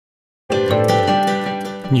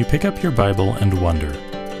You pick up your Bible and wonder,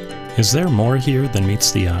 is there more here than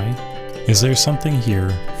meets the eye? Is there something here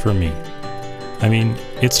for me? I mean,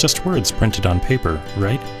 it's just words printed on paper,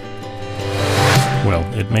 right? Well,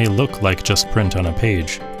 it may look like just print on a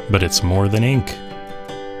page, but it's more than ink.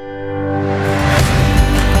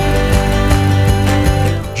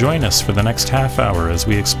 Join us for the next half hour as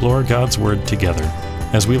we explore God's Word together,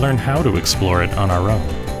 as we learn how to explore it on our own,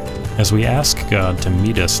 as we ask God to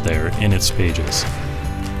meet us there in its pages.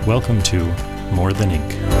 Welcome to More Than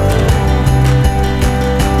Ink.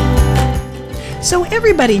 So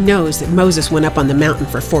everybody knows that Moses went up on the mountain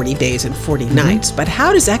for 40 days and 40 nights, but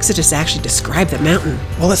how does Exodus actually describe the mountain?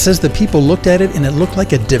 Well, it says the people looked at it and it looked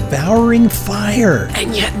like a devouring fire.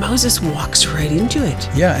 And yet Moses walks right into it.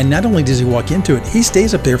 Yeah, and not only does he walk into it, he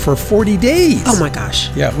stays up there for 40 days. Oh my gosh.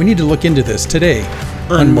 Yeah, we need to look into this today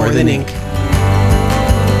On More Than Ink.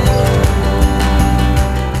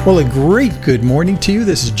 Well, a great good morning to you.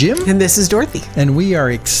 This is Jim. And this is Dorothy. And we are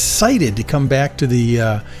excited to come back to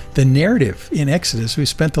the narrative in Exodus. We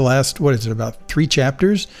spent the last, about 3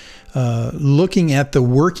 chapters looking at the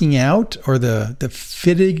working out or the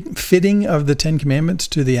fitting of the 10 Commandments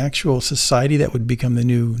to the actual society that would become the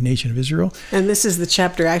new nation of Israel. And this is the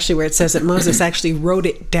chapter actually where it says that Moses actually wrote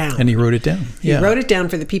it down. And he wrote it down. He wrote it down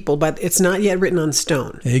for the people, but it's not yet written on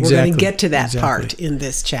stone. Exactly. We're going to get to that part in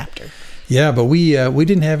this chapter. Yeah, but we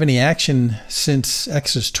didn't have any action since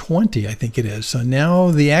Exodus 20, I think it is. So now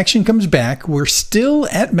the action comes back. We're still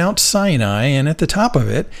at Mount Sinai and at the top of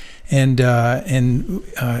it, and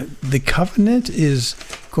the covenant is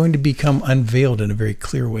going to become unveiled in a very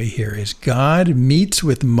clear way here as God meets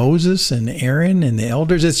with Moses and Aaron and the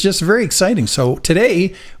elders. It's just very exciting. So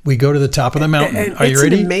today we go to the top of the mountain. Are you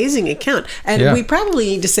ready? It's an amazing account. And we probably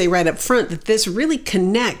need to say right up front that this really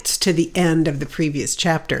connects to the end of the previous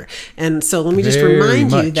chapter. And so let me just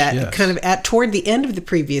remind you that kind of toward the end of the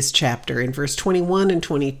previous chapter, in verse 21 and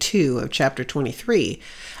 22 of chapter 23,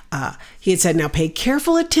 he had said, now pay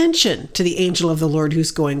careful attention to the angel of the Lord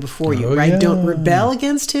who's going before you, right? Yeah. Don't rebel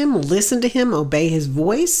against him, listen to him, obey his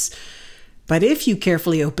voice. But if you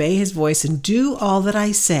carefully obey his voice and do all that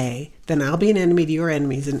I say, then I'll be an enemy to your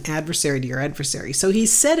enemies, an adversary to your adversary. So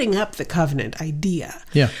he's setting up the covenant idea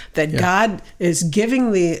that God is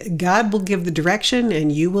God will give the direction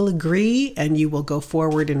and you will agree and you will go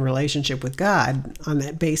forward in relationship with God on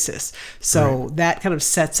that basis. So that kind of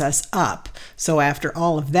sets us up. So after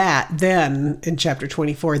all of that, then in chapter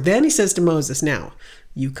 24, then he says to Moses, now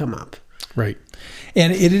you come up. Right.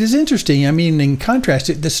 And it is interesting. I mean, in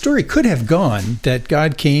contrast, the story could have gone that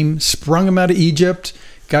God came, sprung him out of Egypt,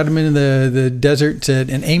 got him into the desert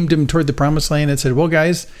and aimed him toward the promised land and said, well,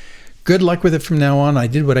 guys, good luck with it from now on. I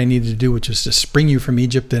did what I needed to do, which was to spring you from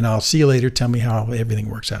Egypt, and I'll see you later. Tell me how everything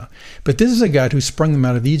works out. But this is a God who sprung them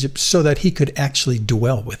out of Egypt so that he could actually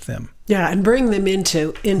dwell with them. Yeah, and bring them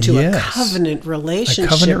into a covenant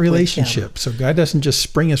relationship. A covenant relationship. So God doesn't just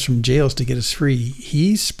spring us from jails to get us free.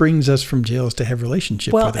 He springs us from jails to have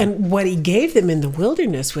relationship with him. Well, and what he gave them in the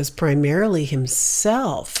wilderness was primarily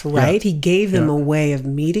himself, right? He gave them a way of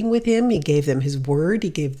meeting with him. He gave them his word. He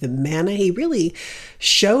gave them manna. He really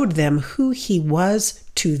showed them who he was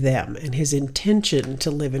to them and his intention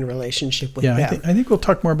to live in relationship with them. I think we'll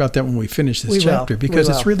talk more about that when we finish this chapter, because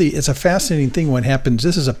it's a fascinating thing what happens.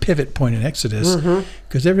 This is a pivot point in Exodus,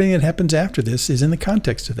 because everything that happens after this is in the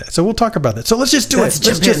context of that. So we'll talk about that. So let's just do it. Let's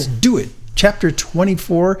just do it. Chapter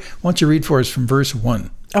 24, why don't you read for us from verse 1?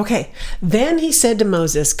 Okay. Then he said to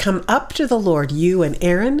Moses, come up to the Lord, you and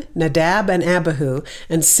Aaron, Nadab and Abihu,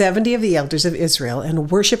 and 70 of the elders of Israel,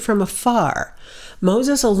 and worship from afar.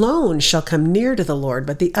 Moses alone shall come near to the Lord,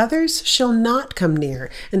 but the others shall not come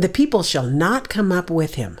near, and the people shall not come up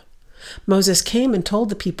with him. Moses came and told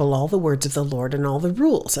the people all the words of the Lord and all the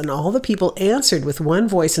rules, and all the people answered with one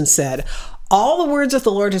voice and said, all the words of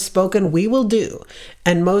the Lord has spoken, we will do.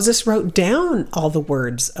 And Moses wrote down all the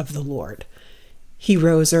words of the Lord. He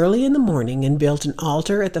rose early in the morning and built an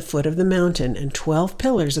altar at the foot of the mountain and 12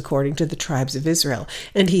 pillars according to the tribes of Israel.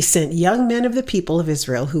 And he sent young men of the people of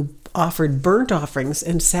Israel who offered burnt offerings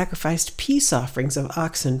and sacrificed peace offerings of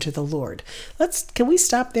oxen to the Lord. Can we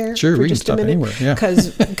stop there? Sure, for we just can stop anywhere. Yeah,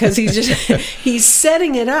 because he's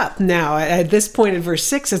setting it up now. At this point in verse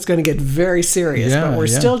 6, it's going to get very serious. But we're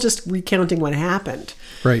still just recounting what happened.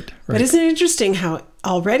 Right. But isn't it interesting how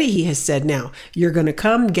already he has said, now, you're going to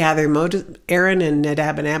come gather Aaron and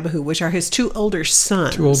Nadab and Abihu, which are his two older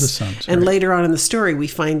sons. And later on in the story, we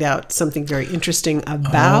find out something very interesting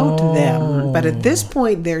about them. But at this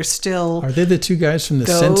point, they're still... Are they the two guys from the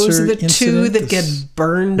censer Those are the incident? two that get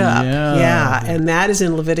burned up. Yeah. And that is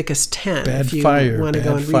in Leviticus 10. If you want to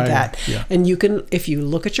go and read that. Yeah. And you can, if you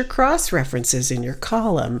look at your cross references in your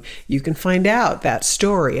column, you can find out that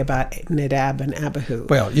story about Nadab and Abihu.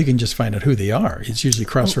 Well, you can just find out who they are. It's usually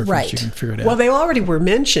cross-reference. You can figure it out. Well, they already were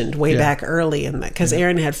mentioned way back early in that, because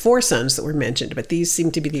Aaron had 4 sons that were mentioned, but these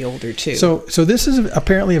seem to be the older 2. So this is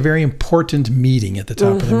apparently a very important meeting at the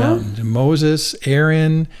top of the mountain. Moses,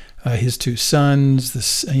 Aaron, his 2 sons,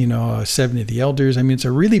 70 of the elders. I mean, it's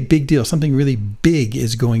a really big deal. Something really big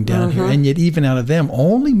is going down here, and yet even out of them,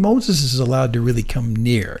 only Moses is allowed to really come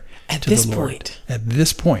near at to this the Lord. Point. At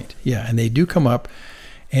this point, and they do come up.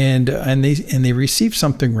 And they receive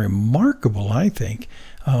something remarkable, I think.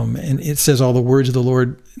 And it says, all the words of the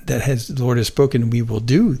Lord the Lord has spoken, we will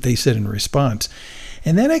do, they said in response.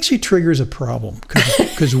 And that actually triggers a problem,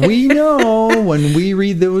 because we know when we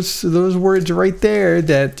read those words right there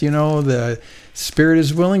that, the spirit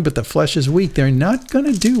is willing, but the flesh is weak. They're not going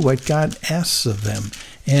to do what God asks of them.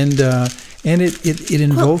 And it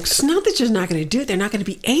invokes... it's not that you're not going to do it. They're not going to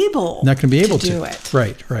be able to do it.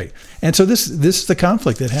 Right. And so this is the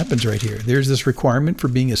conflict that happens right here. There's this requirement for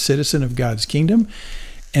being a citizen of God's kingdom,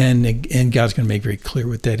 and God's going to make very clear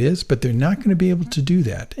what that is, but they're not going to be able to do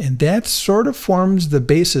that. And that sort of forms the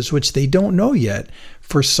basis, which they don't know yet,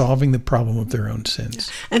 for solving the problem of their own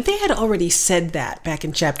sins. And they had already said that back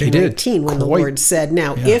in chapter 19 when the Lord said,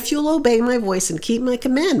 now, if you'll obey my voice and keep my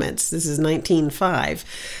commandments, this is 19:5,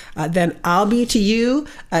 then I'll be to you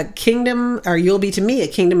a kingdom, or you'll be to me a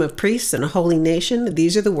kingdom of priests and a holy nation.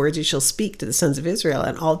 These are the words you shall speak to the sons of Israel.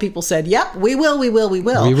 And all the people said, yep, we will.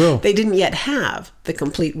 They didn't yet have the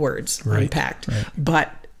complete words unpacked. Right.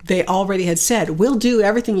 But they already had said, we'll do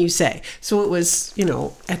everything you say. So it was,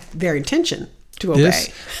 at their intention to obey.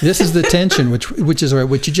 This is the tension, which is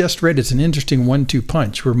what you just read. It's an interesting 1-2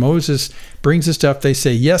 punch where Moses brings the stuff. They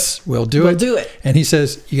say, yes, we'll do it. And he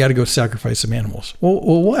says, you got to go sacrifice some animals. Well,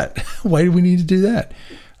 what? Why do we need to do that?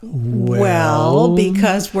 Well,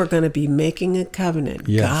 because we're going to be making a covenant.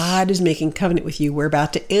 Yes. God is making covenant with you. We're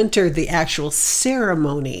about to enter the actual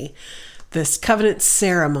ceremony, this covenant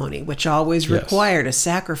ceremony, which always required a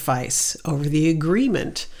sacrifice over the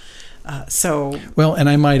agreement. Well, and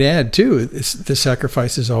I might add too, the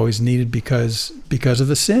sacrifice is always needed because of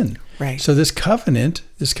the sin. Right. So this covenant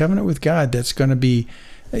with God, that's going to be,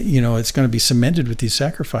 it's going to be cemented with these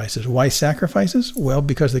sacrifices. Why sacrifices? Well,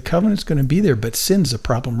 because the covenant's going to be there, but sin's a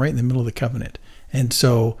problem right in the middle of the covenant. And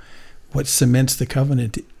so what cements the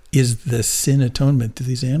covenant is the sin atonement to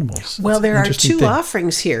these animals. Well, there are 2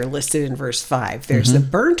 offerings here listed in verse 5. There's the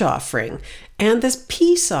burnt offering and this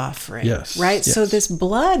peace offering. Yes. Right? Yes. So this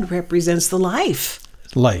blood represents the life.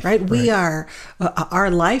 Right? We are,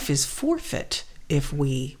 our life is forfeit if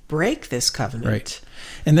we break this covenant. Right.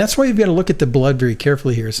 And that's why you've got to look at the blood very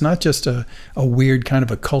carefully here. It's not just a weird kind of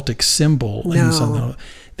occultic symbol. No.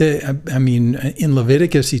 In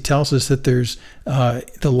Leviticus, he tells us that there's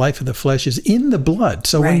the life of the flesh is in the blood.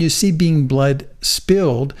 So when you see being blood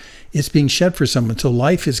spilled, it's being shed for someone. So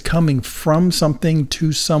life is coming from something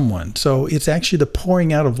to someone. So it's actually the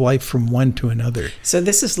pouring out of life from one to another. So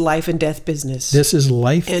this is life and death business. This is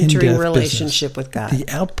life and death entering relationship with God. The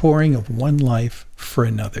outpouring of one life for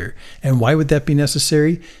another. And why would that be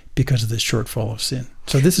necessary? Because of the shortfall of sin.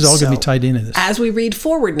 So this is all going to be tied into this. As we read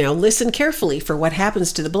forward now, listen carefully for what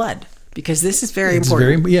happens to the blood, because this is very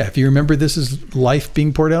important. If you remember, this is life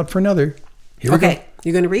being poured out for another. Here we go.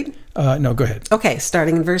 You going to read? No, go ahead. Okay,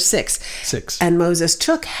 starting in verse 6. And Moses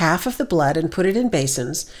took half of the blood and put it in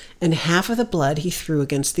basins, and half of the blood he threw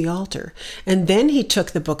against the altar. And then he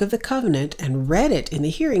took the book of the covenant and read it in the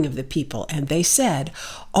hearing of the people. And they said,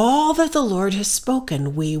 all that the Lord has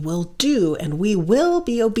spoken we will do, and we will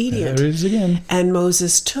be obedient. There it is again. And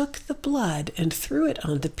Moses took the blood and threw it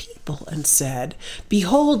on the people and said,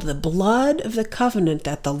 behold, the blood of the covenant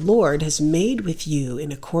that the Lord has made with you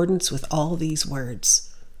in accordance with all these words.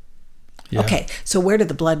 Yeah. Okay, so where did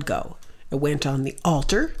the blood go? It went on the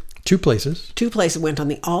altar. 2 places. 2 places. It went on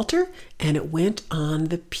the altar, and it went on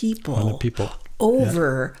the people. On the people.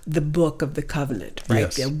 Over the book of the covenant, right?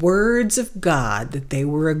 Yes. The words of God that they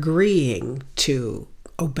were agreeing to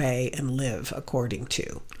obey and live according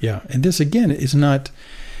to. Yeah, and this again is not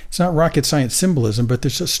rocket science symbolism, but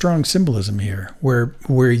there's a strong symbolism here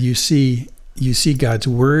where you see God's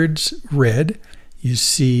words read, you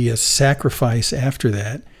see a sacrifice after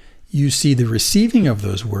that. you see the receiving of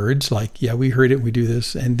those words, like, yeah, we heard it, we do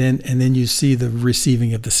this, and then you see the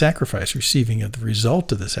receiving of the sacrifice, receiving of the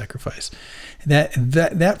result of the sacrifice. That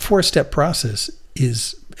 4-step process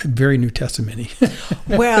is very New Testament-y.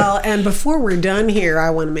 Well, and before we're done here, I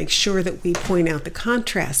want to make sure that we point out the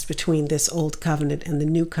contrast between this old covenant and the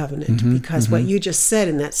new covenant, because what you just said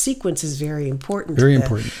in that sequence is very important. Very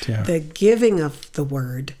important, yeah. The giving of the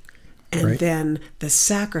word, and right. then the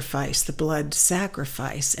sacrifice, the blood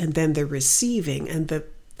sacrifice, and then the receiving and the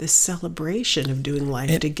celebration of doing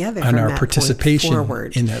life together and from our that participation point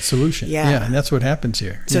forward. In that solution. Yeah, and that's what happens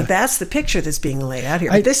here. So that's the picture that's being laid out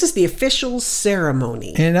here. This is the official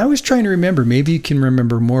ceremony. And I was trying to remember, maybe you can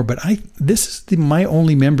remember more, but this is my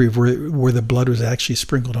only memory of where the blood was actually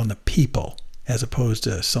sprinkled on the people as opposed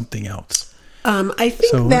to something else. I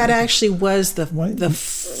think that actually was the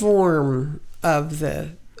form of the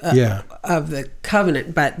of the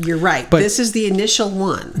covenant, but you're right. But this is the initial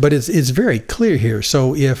one. But it's very clear here.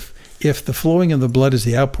 So if the flowing of the blood is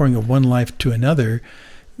the outpouring of one life to another,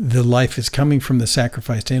 the life is coming from the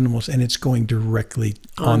sacrificed animals and it's going directly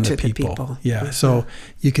on the people. Yeah. Mm-hmm. So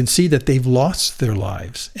you can see that they've lost their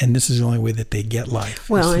lives, and this is the only way that they get life.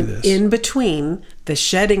 Well, and in between the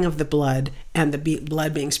shedding of the blood and the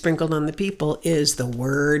blood being sprinkled on the people is the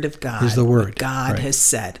word of God. Is the word God has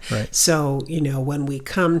said. Right. So, when we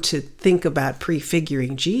come to think about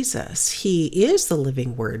prefiguring Jesus, he is the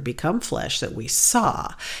living word become flesh that we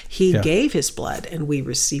saw. He gave his blood and we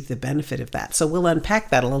receive the benefit of that. So we'll unpack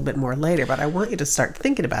that a little bit more later, but I want you to start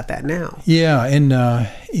thinking about that now. Yeah, and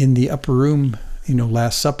in the upper room,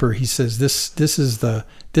 Last Supper, he says, this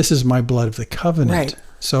is my blood of the covenant. Right.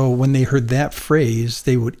 So when they heard that phrase,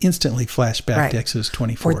 they would instantly flash back to Exodus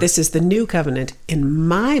 24. Or this is the new covenant in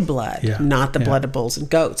my blood, not the blood of bulls and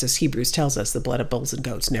goats. As Hebrews tells us, the blood of bulls and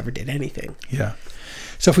goats never did anything. Yeah.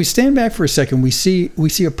 So if we stand back for a second, we see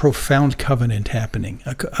a profound covenant happening,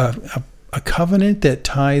 a covenant that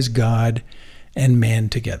ties God and man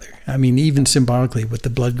together. I mean, even symbolically, with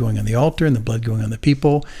the blood going on the altar and the blood going on the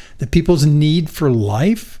people's need for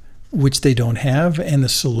life, which they don't have, and the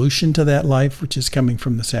solution to that life, which is coming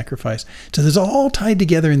from the sacrifice. So this is all tied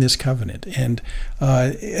together in this covenant. And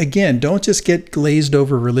again, don't just get glazed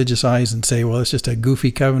over religious eyes and say, well, it's just a goofy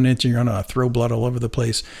covenant, and you're going to throw blood all over the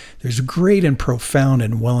place. There's great and profound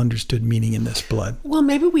and well understood meaning in this blood. Well,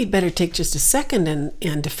 maybe we'd better take just a second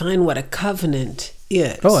and define what a covenant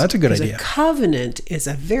is. Oh, that's a good idea. A covenant is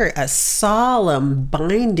a solemn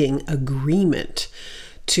binding agreement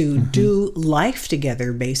to do life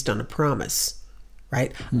together based on a promise,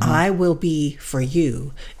 right? I will be for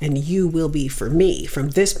you and you will be for me.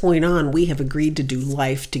 From this point on, we have agreed to do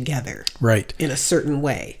life together. Right. In a certain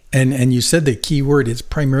way. And you said the key word is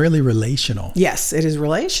primarily relational. Yes, it is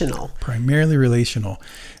relational. Primarily relational.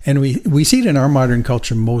 And we see it in our modern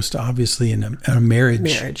culture most obviously in a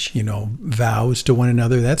marriage. Vows to one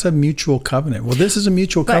another. That's a mutual covenant. Well, this is a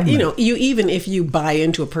mutual covenant. You even if you buy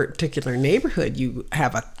into a particular neighborhood, you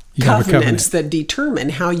have covenants that determine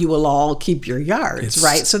how you will all keep your yards,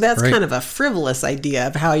 right? So that's kind of a frivolous idea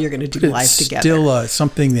of how you're going to do life together. Still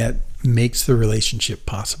something that makes the relationship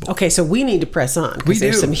possible. Okay, so we need to press on because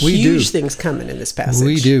there's some huge things coming in this passage.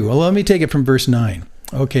 We do. Well, let me take it from verse 9.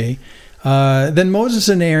 Okay. Then Moses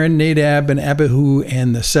and Aaron, Nadab and Abihu,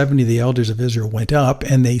 and the 70 of the elders of Israel went up,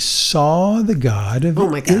 and they saw the God of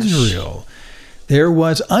Israel. There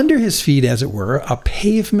was under his feet, as it were, a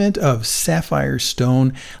pavement of sapphire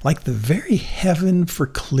stone, like the very heaven for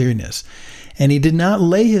clearness. And he did not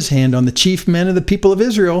lay his hand on the chief men of the people of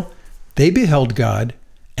Israel. They beheld God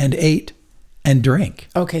and ate and drank.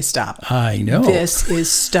 Okay, stop. I know. This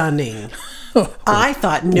is stunning. I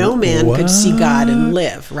thought no man could see God and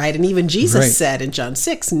live, right? And even Jesus said in John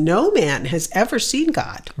 6, no man has ever seen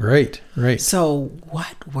God. Right. So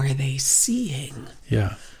what were they seeing?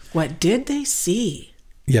 Yeah. What did they see?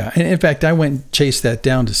 Yeah, and in fact, I went and chased that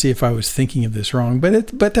down to see if I was thinking of this wrong.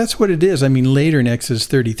 But that's what it is. I mean, later in Exodus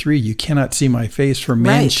 33, you cannot see my face, for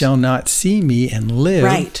man shall not see me and live.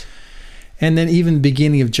 Right. And then even the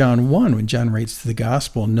beginning of John 1, when John writes the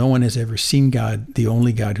gospel, no one has ever seen God, the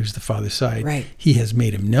only God who's the Father's side. Right. He has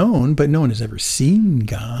made him known, but no one has ever seen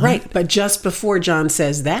God. Right. But just before John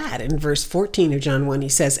says that, in verse 14 of John 1, he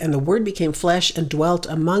says, and the Word became flesh and dwelt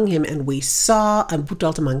among him, and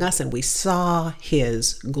dwelt among us, and we saw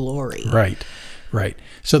his glory. Right.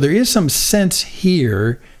 So there is some sense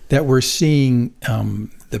here that we're seeing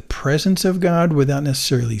the presence of God without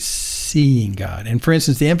necessarily seeing God. And for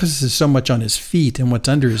instance, the emphasis is so much on his feet and what's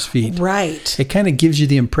under his feet. Right. It kind of gives you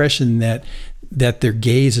the impression that that their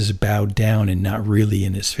gaze is bowed down and not really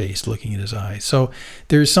in his face, looking at his eyes. So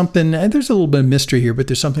there's something, and there's a little bit of mystery here, but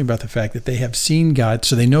there's something about the fact that they have seen God,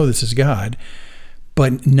 so they know this is God,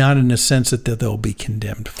 but not in a sense that they'll be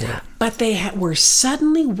condemned for it. But they were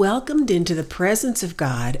suddenly welcomed into the presence of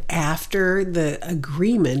God after the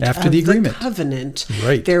agreement the covenant.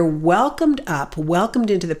 Right. They're welcomed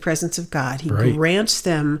into the presence of God. He grants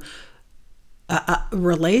them a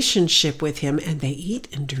relationship with him, and they eat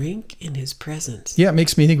and drink in his presence. Yeah, it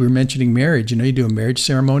makes me think we're mentioning marriage. You know, you do a marriage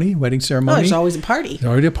ceremony, wedding ceremony. Oh, there's always a party. There's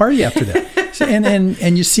already a party after that. So,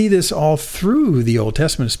 and you see this all through the Old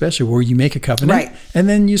Testament, especially where you make a covenant, and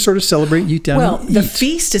then you sort of celebrate, you down. Well, the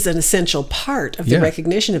feast is an essential part of the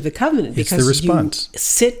recognition of the covenant, because it's the response. You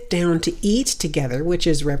sit down to eat together, which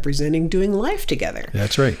is representing doing life together.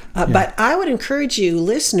 That's right. But I would encourage you,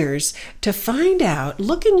 listeners, to find out,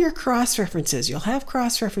 look in your cross-references. You'll have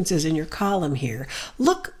cross-references in your column here.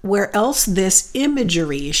 Look where else this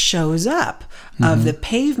imagery shows up of the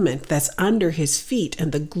pavement that's under his feet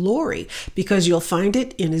and the glory, because you'll find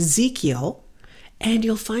it in Ezekiel and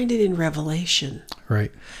you'll find it in Revelation.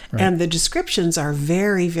 Right. And the descriptions are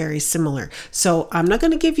very, very similar. So I'm not going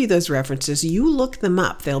to give you those references. You look them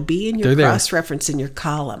up. They'll be in your cross-reference in your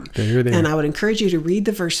column. They're there. And I would encourage you to read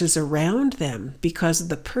the verses around them, because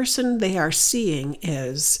the person they are seeing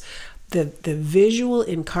is the visual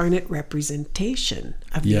incarnate representation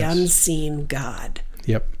of the unseen God.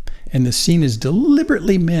 Yep. And the scene is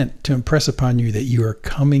deliberately meant to impress upon you that you are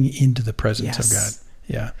coming into the presence of God.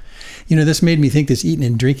 Yeah. You know, this made me think, this eating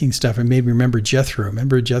and drinking stuff, and made me remember Jethro.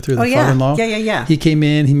 Remember Jethro, the father-in-law? Yeah. He came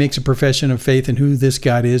in, he makes a profession of faith in who this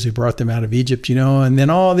God is who brought them out of Egypt, you know, and then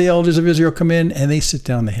all the elders of Israel come in and they sit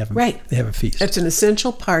down, they have a feast. That's an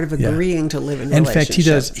essential part of agreeing to live in relationship.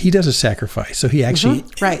 In fact, he does a sacrifice. So he actually,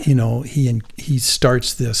 you know, he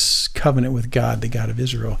starts this covenant with God, the God of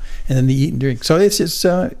Israel, and then they eat and drink. So that's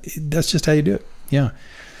just how you do it. Yeah.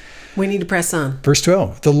 We need to press on. Verse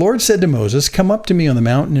 12, the Lord said to Moses, come up to me on the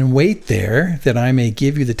mountain and wait there, that I may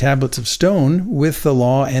give you the tablets of stone with the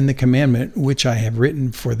law and the commandment, which I have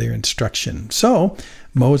written for their instruction. So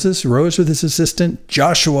Moses rose with his assistant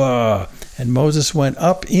Joshua, and Moses went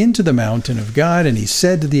up into the mountain of God, and he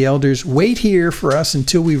said to the elders, wait here for us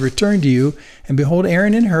until we return to you, and behold,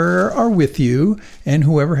 Aaron and Hur are with you, and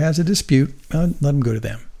whoever has a dispute, let him go to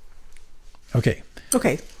them. Okay.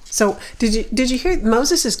 So did you hear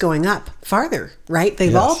Moses is going up farther, right?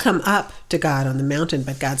 They've all come up to God on the mountain,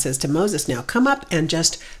 but God says to Moses, now come up and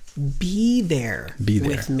just be there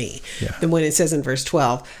with me. Yeah. And when it says in verse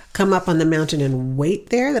 12, come up on the mountain and wait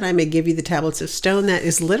there that I may give you the tablets of stone, that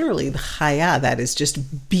is literally the chaya, that is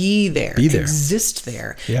just be there, exist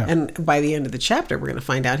there. Yeah. And by the end of the chapter, we're going to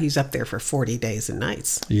find out he's up there for 40 days and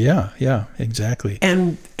nights. Yeah, exactly.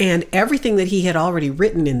 And everything that he had already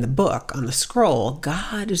written in the book, on the scroll,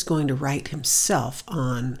 God is going to write himself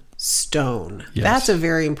on stone. Yes. That's a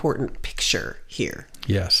very important picture here.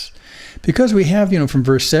 Yes. Because we have, from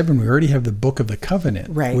verse 7, we already have the book of the covenant,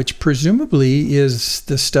 which presumably is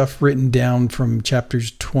the stuff written down from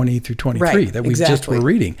chapters 20 through 23 that we just were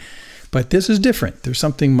reading. But this is different. There's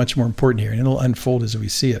something much more important here, and it'll unfold as we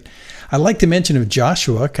see it. I like to mention of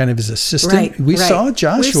Joshua, kind of his assistant. We saw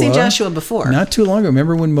Joshua. We've seen Joshua before. Not too long ago.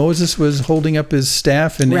 Remember when Moses was holding up his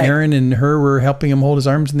staff, and Aaron and Hur were helping him hold his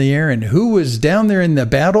arms in the air? And who was down there in the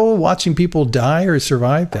battle watching people die or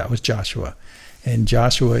survive? That was Joshua. And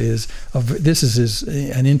Joshua is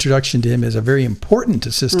an introduction to him as a very important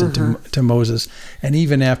assistant to Moses. And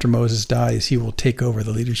even after Moses dies, he will take over the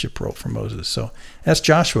leadership role for Moses. So that's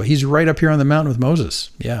Joshua. He's right up here on the mountain with Moses.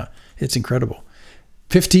 Yeah, it's incredible.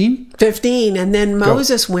 15? And then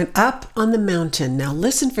Moses went up on the mountain. Now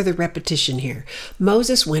listen for the repetition here.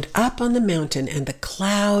 Moses went up on the mountain, and the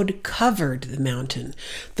cloud covered the mountain.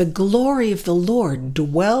 The glory of the Lord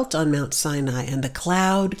dwelt on Mount Sinai, and the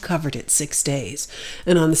cloud covered it 6 days.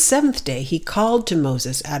 And on the 7th day he called to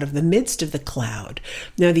Moses out of the midst of the cloud.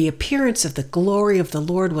 Now the appearance of the glory of the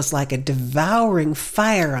Lord was like a devouring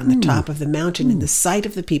fire on the top of the mountain in the sight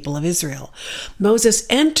of the people of Israel. Moses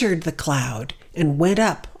entered the cloud and went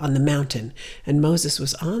up on the mountain. And Moses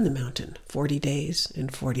was on the mountain 40 days and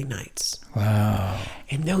 40 nights. Wow.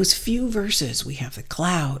 In those few verses, we have the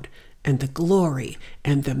cloud and the glory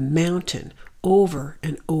and the mountain over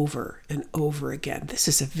and over and over again. This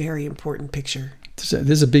is a very important picture. This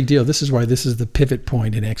is a big deal. This is why this is the pivot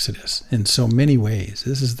point in Exodus in so many ways.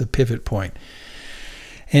 This is the pivot point.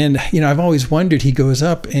 And, I've always wondered, he goes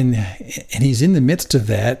up and he's in the midst of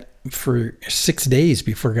that. for 6 days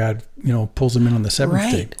before God, pulls them in on the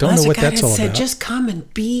seventh day. Don't know what that's all about. Just come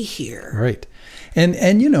and be here. Right. And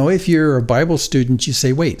if you're a Bible student, you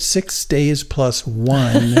say, wait, 6 days plus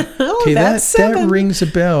 1. Okay, that rings a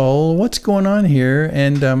bell. What's going on here?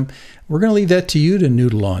 And we're going to leave that to you to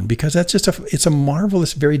noodle on, because that's it's a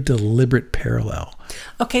marvelous, very deliberate parallel.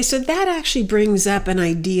 Okay, so that actually brings up an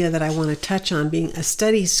idea that I want to touch on, being a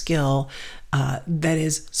study skill that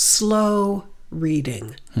is slow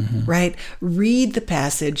reading, right? Read the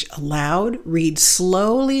passage aloud, read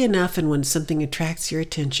slowly enough, and when something attracts your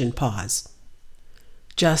attention, pause.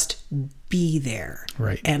 Just be there,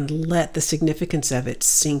 right, and let the significance of it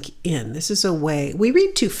sink in. This is a way we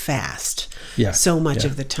read too fast so much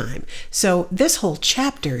of the time. So this whole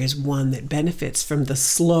chapter is one that benefits from the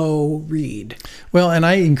slow read. Well, and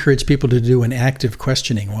I encourage people to do an active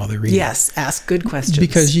questioning while they're reading. Yes, ask good questions.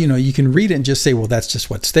 Because, you can read it and just say, well, that's just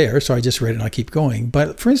what's there, so I just read it and I'll keep going.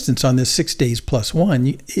 But for instance, on this 6 days plus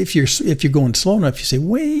 1, if you're going slow enough, you say,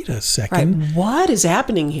 wait a second. Right. What is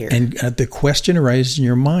happening here? And the question arises in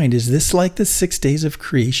your mind, is this like the 6 days of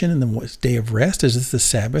creation and the day of rest? Is this the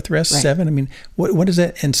Sabbath rest? Right. 7? I mean, what is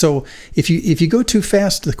that? And so if you go too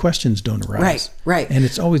fast, the questions don't arise. Right. And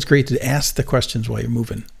it's always great to ask the questions while you're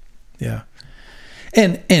moving. Yeah.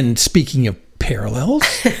 And speaking of parallels,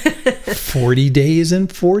 40 days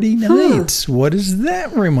and 40 nights. What does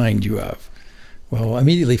that remind you of? Well,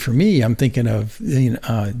 immediately for me, I'm thinking of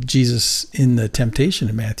Jesus in the temptation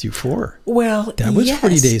in Matthew 4. Well, that was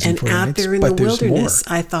 40 days and 40 out nights, there in the wilderness,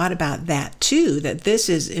 I thought about that too, that this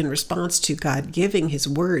is in response to God giving his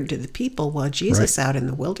word to the people while Jesus out in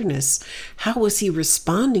the wilderness. How was he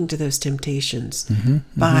responding to those temptations?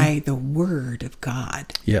 By the word of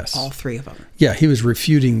God. Yes. All 3 of them. Yeah, he was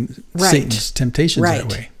refuting Satan's temptations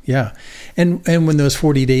that way. Yeah. And when those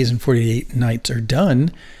 40 days and 48 nights are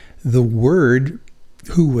done, the Word,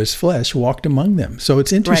 who was flesh, walked among them. So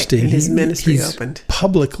it's interesting. Right. And his ministry he's opened.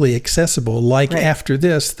 Publicly accessible. After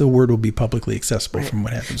this, the Word will be publicly accessible from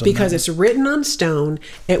what happens on because it's written on stone.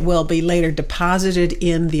 It will be later deposited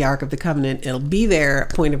in the Ark of the Covenant. It'll be there,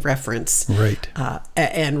 a point of reference. Right.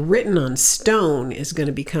 And written on stone is going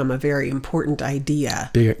to become a very important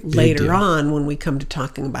idea big later deal. On when we come to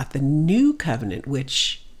talking about the New Covenant,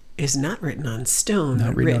 which is not written on stone,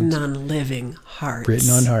 but written on living hearts.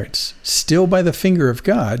 Written on hearts. Still by the finger of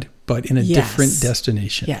God, but in a different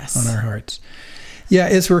destination on our hearts. Yeah,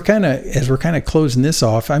 as we're kind of closing this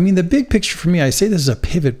off, I mean, the big picture for me, I say this is a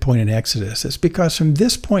pivot point in Exodus. It's because from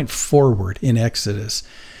this point forward in Exodus,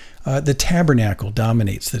 the tabernacle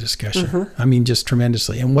dominates the discussion. I mean, just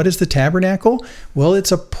tremendously. And what is the tabernacle? Well,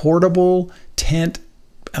 it's a portable tent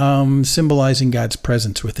symbolizing God's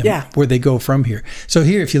presence with him, where they go from here. So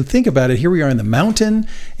here, if you think about it, here we are in the mountain,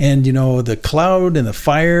 and the cloud and the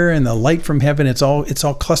fire and the light from heaven, it's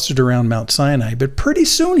all clustered around Mount Sinai. But pretty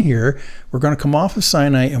soon here, we're going to come off of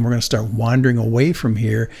Sinai and we're going to start wandering away from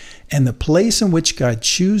here. And the place in which God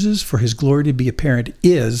chooses for his glory to be apparent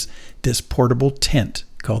is this portable tent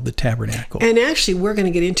called the tabernacle. And actually, we're going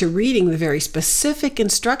to get into reading the very specific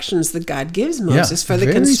instructions that God gives Moses for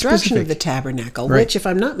the construction of the tabernacle, which, if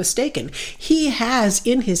I'm not mistaken, he has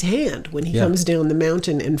in his hand when he comes down the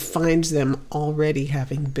mountain and finds them already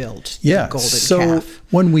having built the golden calf. So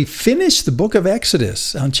when we finish the book of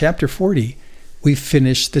Exodus on chapter 40, we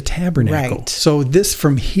finish the tabernacle. Right. So this,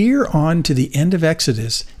 from here on to the end of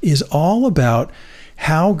Exodus, is all about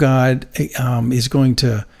how God is going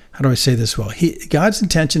to, how do I say this well? God's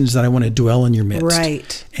intention is that I want to dwell in your midst.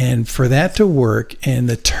 Right. And for that to work, and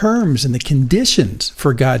the terms and the conditions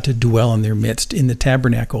for God to dwell in their midst in the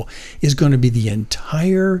tabernacle is going to be the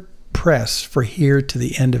entire press for here to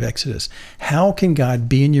the end of Exodus. How can God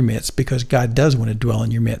be in your midst? Because God does want to dwell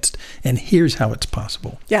in your midst. And here's how it's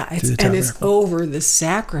possible. Yeah, it's over the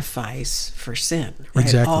sacrifice for sin. Right?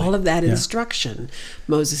 Exactly. All of that instruction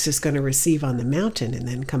Moses is going to receive on the mountain and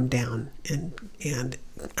then come down and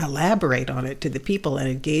elaborate on it to the people and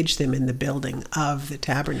engage them in the building of the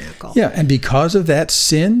tabernacle. Yeah, and because of that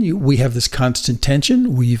sin, we have this constant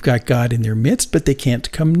tension. We've got God in their midst, but they can't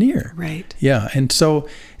come near. Right. Yeah, and so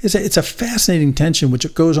it's a fascinating tension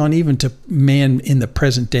which goes on even to man in the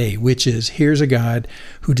present day, which is, here's a God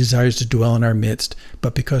who desires to dwell in our midst,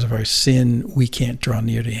 but because of our sin, we can't draw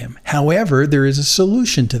near to him. However, there is a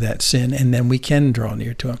solution to that sin, and then we can draw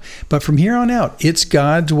near to him. But from here on out, it's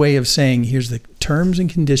God's way of saying, here's the terms and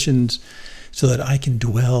conditions so that I can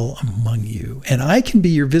dwell among you and I can be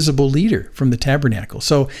your visible leader from the tabernacle.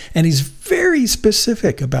 So, and he's very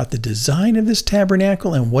specific about the design of this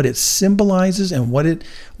tabernacle and what it symbolizes and what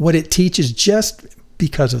it teaches, just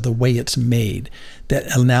because of the way it's made,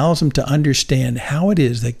 that allows him to understand how it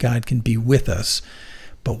is that God can be with us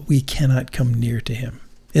but we cannot come near to him.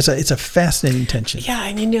 It's a fascinating tension. Yeah,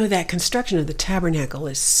 and that construction of the tabernacle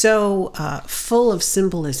is so full of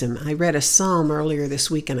symbolism. I read a psalm earlier this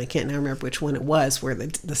week, and I can't now remember which one it was, where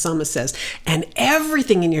the psalmist says, "And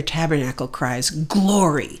everything in your tabernacle cries,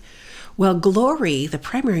 glory." Well, glory, the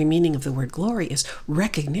primary meaning of the word glory is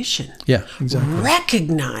recognition. Yeah, exactly.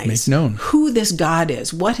 Recognize Make known who this God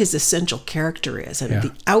is, what his essential character is, and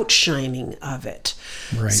the outshining of it.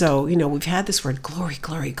 Right. So, we've had this word glory,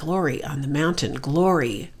 glory, glory on the mountain,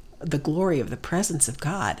 glory, the glory of the presence of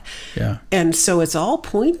God. Yeah. And so it's all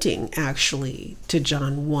pointing actually to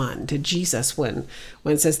John 1, to Jesus when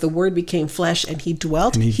it says the word became flesh and he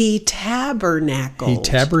dwelt, he tabernacled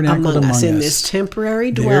among us in this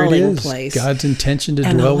temporary dwelling place. God's intention to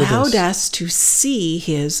dwell with us. And allowed us to see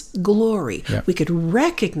his glory. Yeah. We could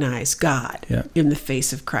recognize God in the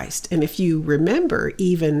face of Christ. And if you remember,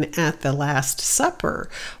 even at the Last Supper,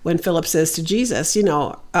 when Philip says to Jesus,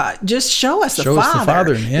 just show us the Father. Us the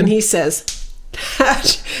Father, man. And he says,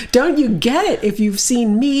 don't you get it? If you've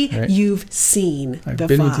seen me, you've seen the Father. I've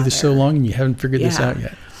been with you so long and you haven't figured this out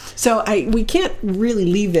yet. So we can't really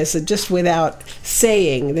leave this just without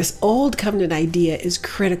saying this old covenant idea is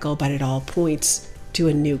critical, but it all points to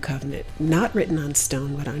a new covenant, not written on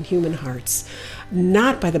stone, but on human hearts,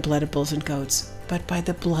 not by the blood of bulls and goats, but by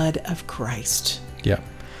the blood of Christ. Yeah.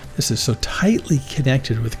 This is so tightly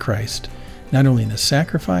connected with Christ. Not only in the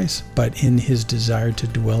sacrifice, but in his desire to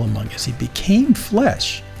dwell among us. He became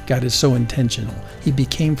flesh. God is so intentional. He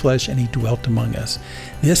became flesh and he dwelt among us.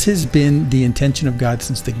 This has been the intention of God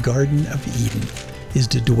since the Garden of Eden, is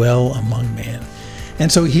to dwell among man.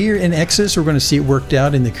 And so here in Exodus, we're going to see it worked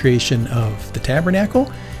out in the creation of the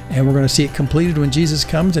tabernacle, and we're going to see it completed when Jesus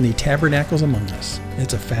comes and he tabernacles among us.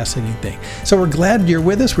 It's a fascinating thing. So we're glad you're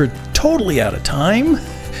with us. We're totally out of time.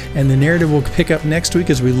 And the narrative will pick up next week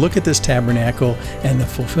as we look at this tabernacle and the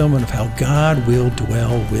fulfillment of how God will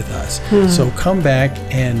dwell with us. So come back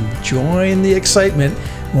and join the excitement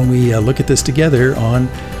when we look at this together on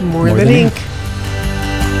More Than Ink.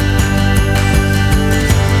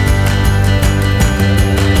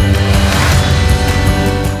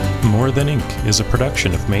 More Than Ink is a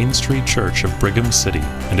production of Main Street Church of Brigham City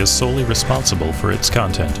and is solely responsible for its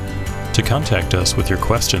content. To contact us with your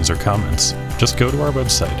questions or comments, just go to our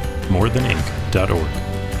website, morethanink.org.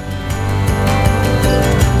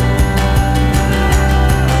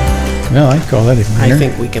 Well, I call that a winner. I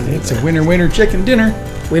think we can make It's a winner chicken dinner.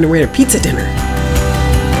 Winner pizza dinner.